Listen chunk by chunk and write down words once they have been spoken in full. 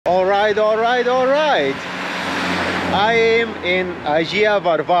right, all right, all right. I am in Agia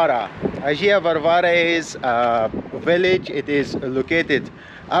Varvara. Agia Varvara is a village. It is located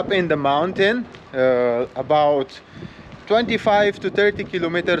up in the mountain, about 25 to 30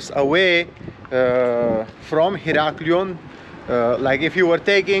 kilometers away from Heraklion. Like if you were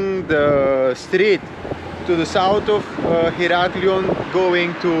taking the street to the south of Heraklion,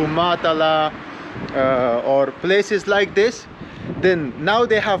 going to Matala or places like this, then now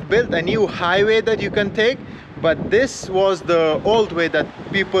they have built a new highway that you can take, but this was the old way that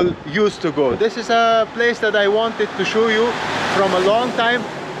people used to go. This is a place that I wanted to show you from a long time.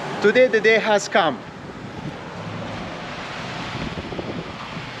 Today the day has come.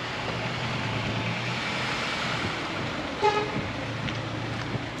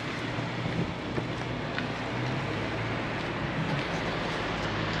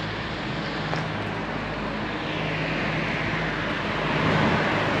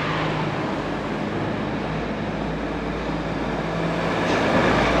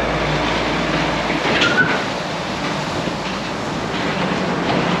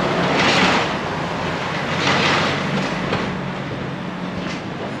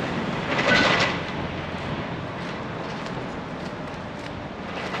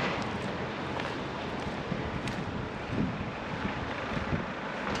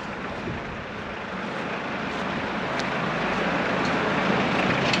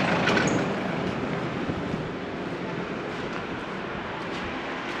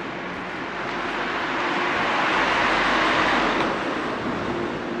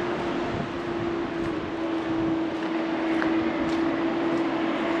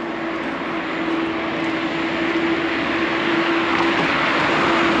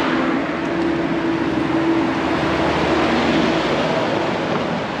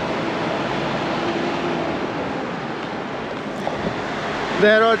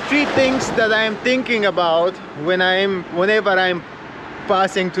 There are three things that I am thinking about whenever I'm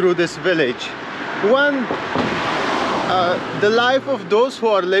passing through this village. One, the life of those who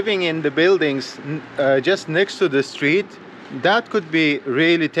are living in the buildings just next to the street. That could be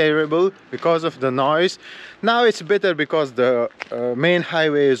really terrible because of the noise. Now it's better because the main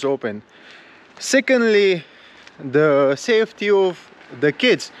highway is open. Secondly, the safety of the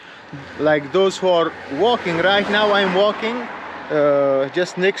kids, like those who are walking. Right now I'm walking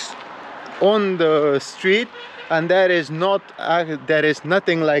just next on the street, and there is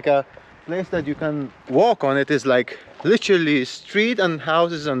nothing like a place that you can walk on. It is like literally street and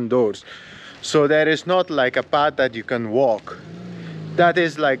houses and doors, so there is not like a path that you can walk. That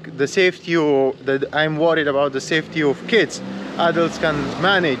is like the safety that I'm worried about, the safety of kids. Adults can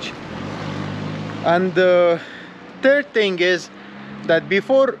manage. And the third thing is that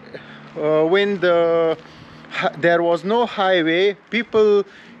before, when there was no highway, people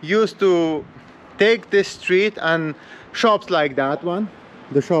used to take this street and shops like that one,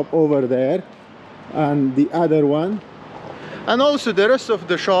 the shop over there, and the other one, and also the rest of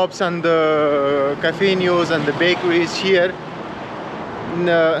the shops and the cafeterias and the bakeries here.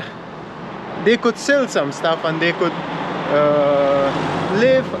 They could sell some stuff and they could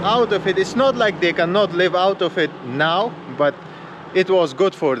live out of it. It's not like they cannot live out of it now, but it was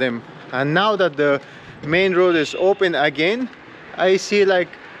good for them. And now that the main road is open again, I see like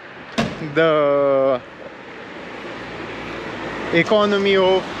the economy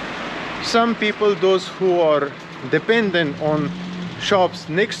of some people, those who are dependent on shops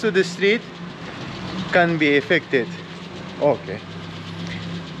next to the street, can be affected. Okay.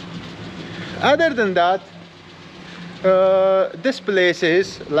 Other than that, this place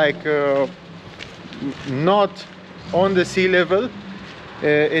is like not on the sea level.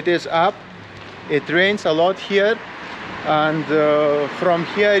 It is up. It rains a lot here, and from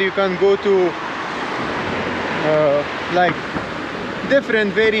here you can go to like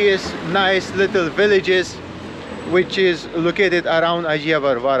different various nice little villages which is located around Agia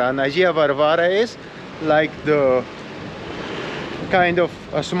Varvara. And Agia Varvara is like the kind of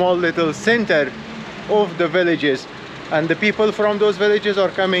a small little center of the villages, and the people from those villages are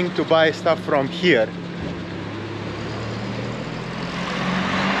coming to buy stuff from here.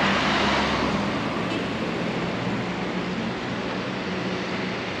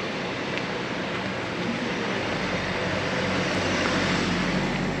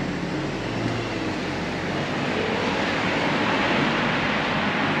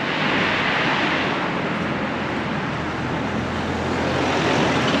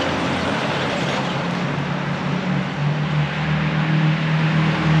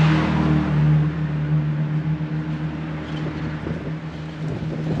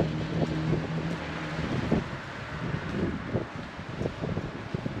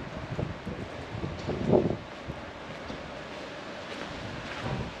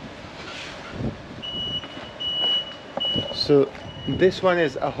 So this one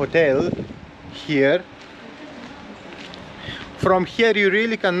is a hotel here. From here you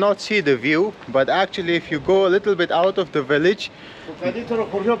really cannot see the view, but actually if you go a little bit out of the village.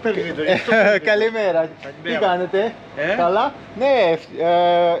 Καλημέρα. Τι κάνετε? Καλά? Ναι,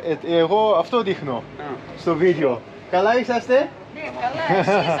 εγώ αυτό δείχνω στο βίντεο. Καλά είσαστε? Ναι, καλά.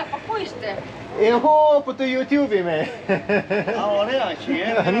 Εσείς από πού είστε? Εγώ από το YouTube είμαι. Ωραία, εσύ,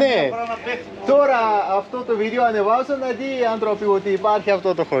 ναι. Τώρα αυτό το βίντεο ανεβάζω να δει οι άνθρωποι ότι υπάρχει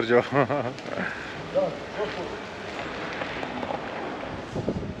αυτό το χωριό.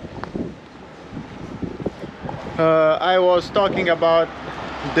 I was talking about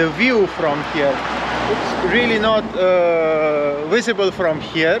the view from here. It's really not visible from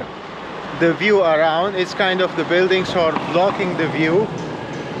here. The view around, it's kind of the buildings are blocking the view.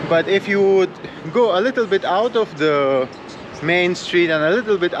 But if you would go a little bit out of the main street and a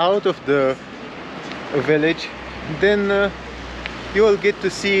little bit out of the village, then you will get to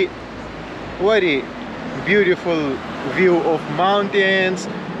see very beautiful view of mountains,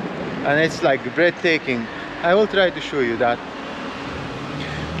 and it's like breathtaking. I will try to show you that.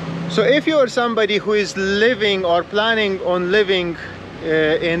 So if you are somebody who is living or planning on living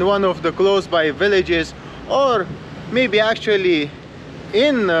in one of the close by villages, or maybe actually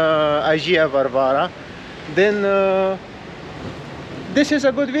in Agia Varvara, then this is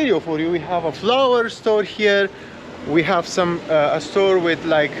a good video for you. We have a flower store here. We have some a store with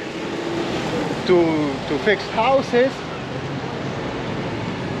like to fix houses.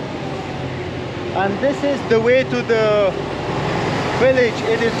 And this is the way to the village.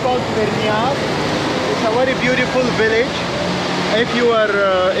 It is called Verniat. It's a very beautiful village. If you are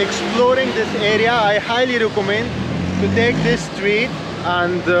exploring this area, I highly recommend to take this street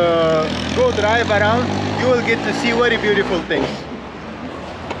and go drive around. You will get to see very beautiful things.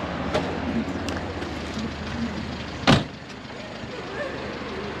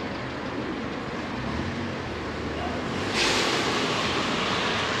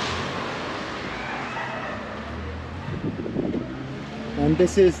 And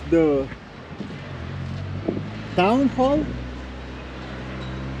this is the town hall.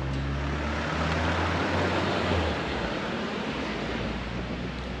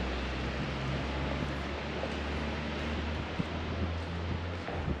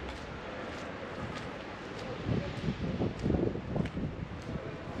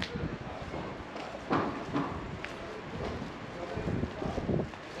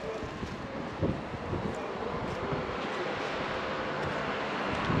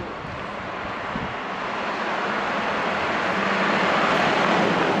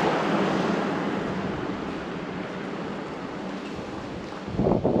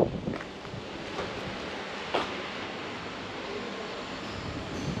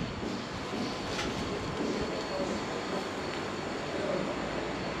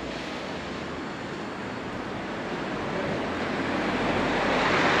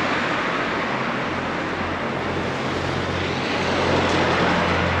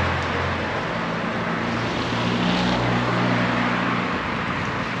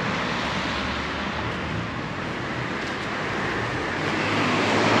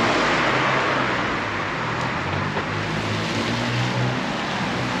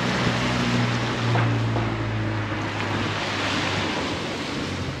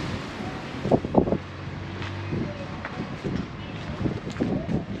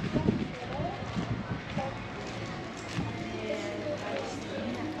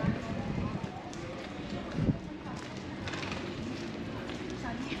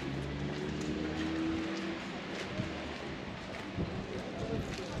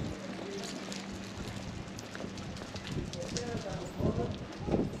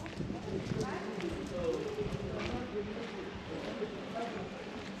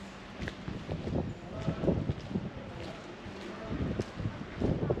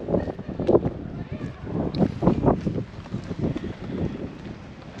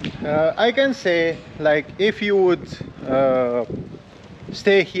 I can say, like, if you would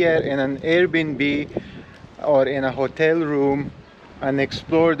stay here in an Airbnb or in a hotel room and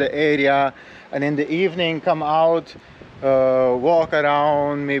explore the area, and in the evening come out, walk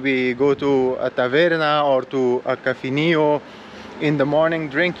around, maybe go to a taverna or to a cafinillo, in the morning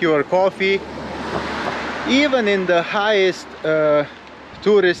drink your coffee, even in the highest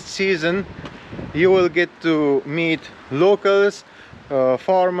tourist season, you will get to meet locals,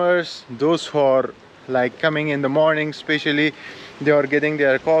 farmers, those who are like coming in the morning, especially they are getting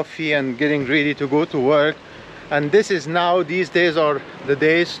their coffee and getting ready to go to work. And this is now, these days are the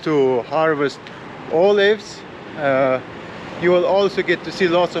days to harvest olives. You will also get to see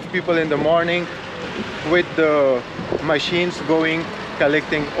lots of people in the morning with the machines going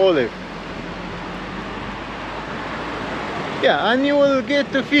collecting olive. Yeah, and you will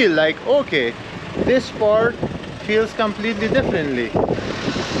get to feel like, okay, this part feels completely differently.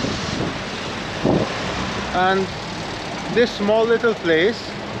 And this small little place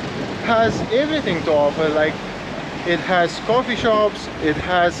has everything to offer. Like, it has coffee shops, it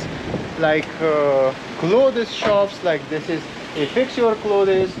has like clothes shops, like this is a fix your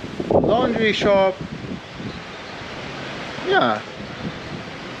clothes, laundry shop. Yeah,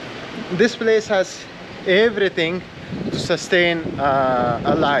 this place has everything to sustain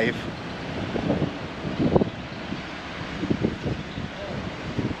a life.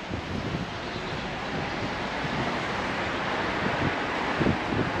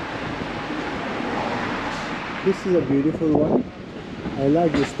 This is a beautiful one. I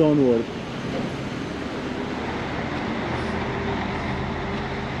like the stonework.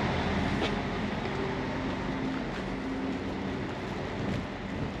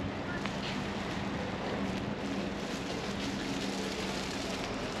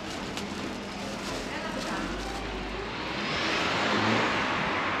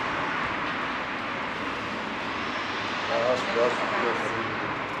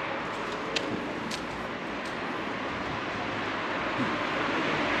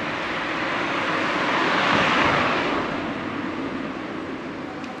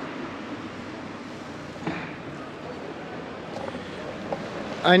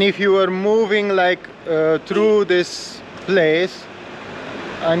 And if you are moving like through this place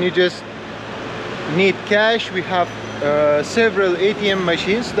and you just need cash, we have several ATM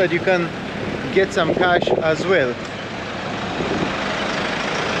machines that you can get some cash as well.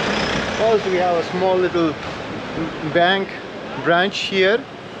 Also, we have a small little bank branch here.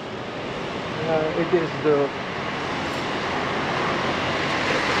 It is the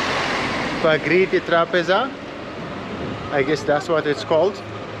Crete Trapeza, I guess that's what it's called.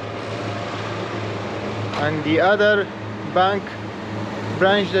 And the other bank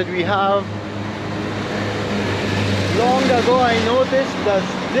branch that we have, long ago I noticed that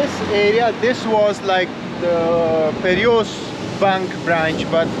this area, this was like the Perios bank branch,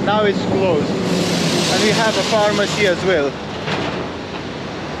 but now it's closed. And we have a pharmacy as well.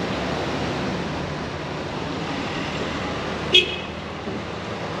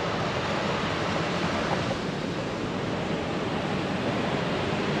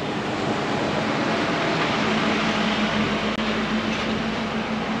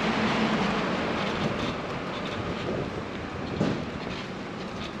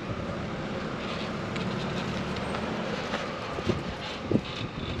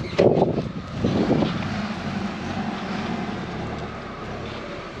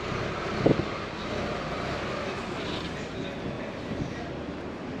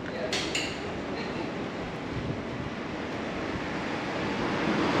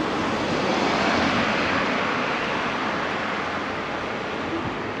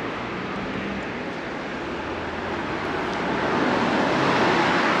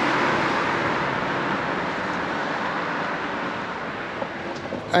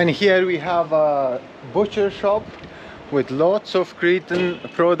 And here we have a butcher shop with lots of Cretan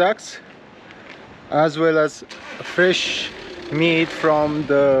products, as well as fresh meat from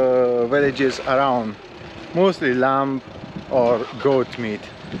the villages around, mostly lamb or goat meat.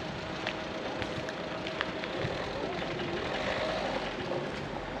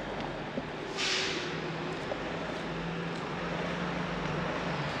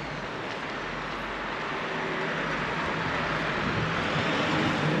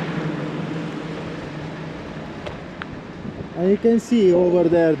 And you can see over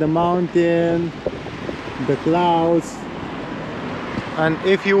there the mountain, the clouds, and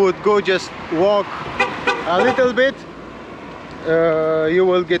if you would go just walk a little bit, you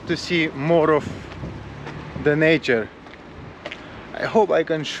will get to see more of the nature. I hope I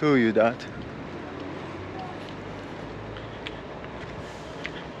can show you that.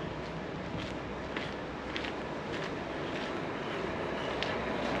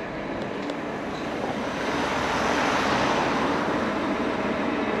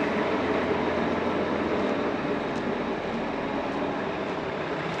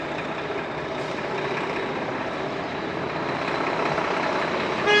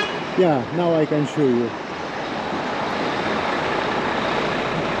 Yeah, now I can show you.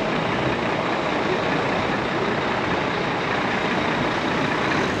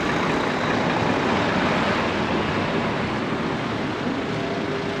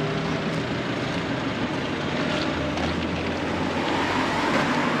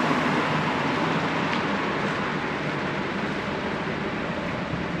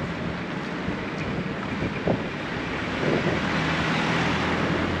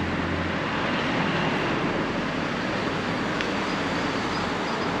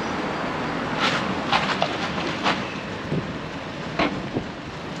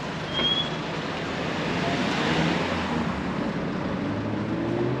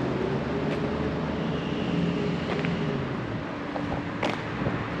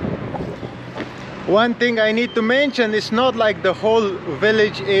 One thing I need to mention, it's not like the whole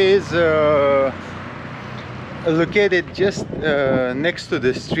village is located just next to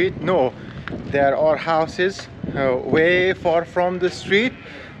the street. No, there are houses way far from the street.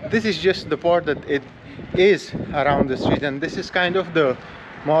 This is just the part that it is around the street, and this is kind of the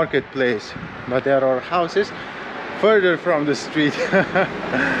marketplace, but there are houses further from the street.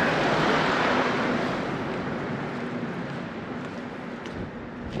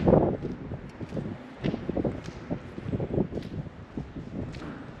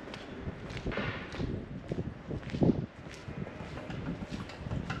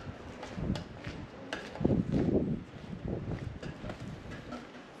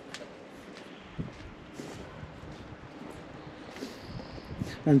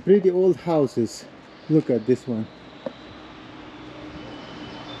 And pretty old houses. Look at this one.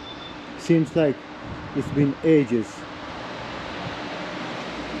 Seems like it's been ages.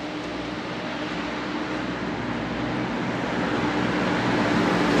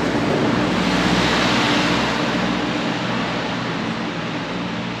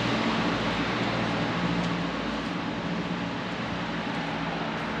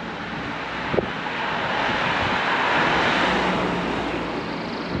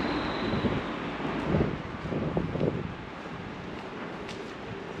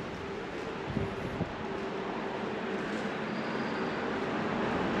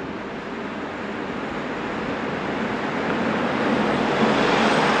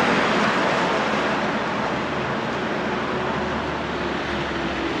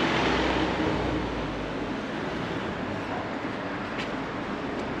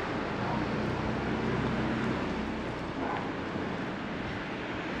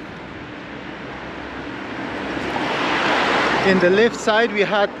 In the left side we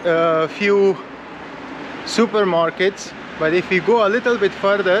had a few supermarkets, but if we go a little bit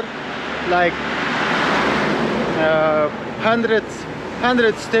further, like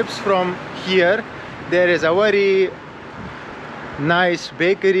 100 steps from here, there is a very nice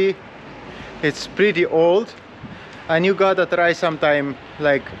bakery. It's pretty old, and you gotta try sometime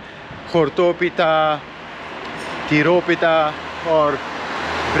like hortopita, tiropita or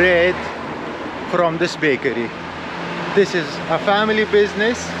bread from this bakery. This is a family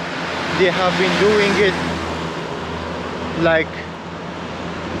business. They have been doing it like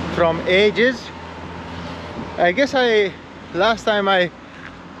from ages. I guess last time I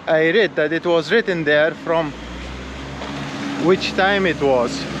read that it was written there from which time it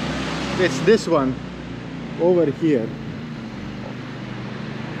was. It's this one over here,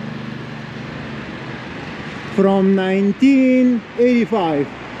 from 1985.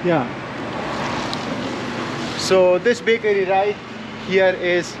 Yeah. So this bakery right here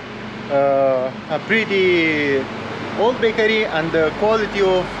is a pretty old bakery, and the quality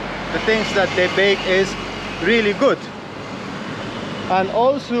of the things that they bake is really good. And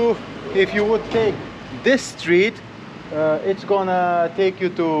also, if you would take this street, it's gonna take you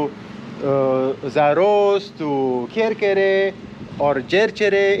to Zaros, to Kerkere or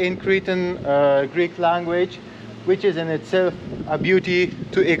Gercere in Cretan Greek language, which is in itself a beauty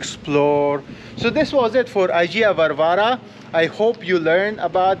to explore. So this was it for Agia Varvara. I hope you learned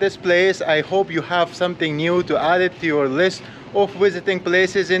about this place. I hope you have something new to add it to your list of visiting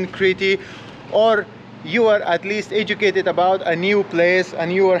places in Crete, or you are at least educated about a new place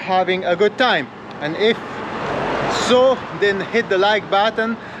and you are having a good time. And if so, then hit the like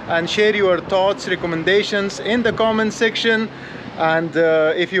button and share your thoughts, recommendations in the comment section. And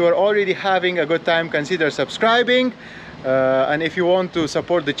if you are already having a good time, consider subscribing. And if you want to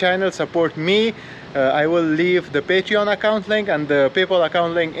support the channel, support me, I will leave the Patreon account link and the PayPal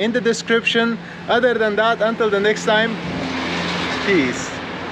account link in the description. Other than that, until the next time, peace.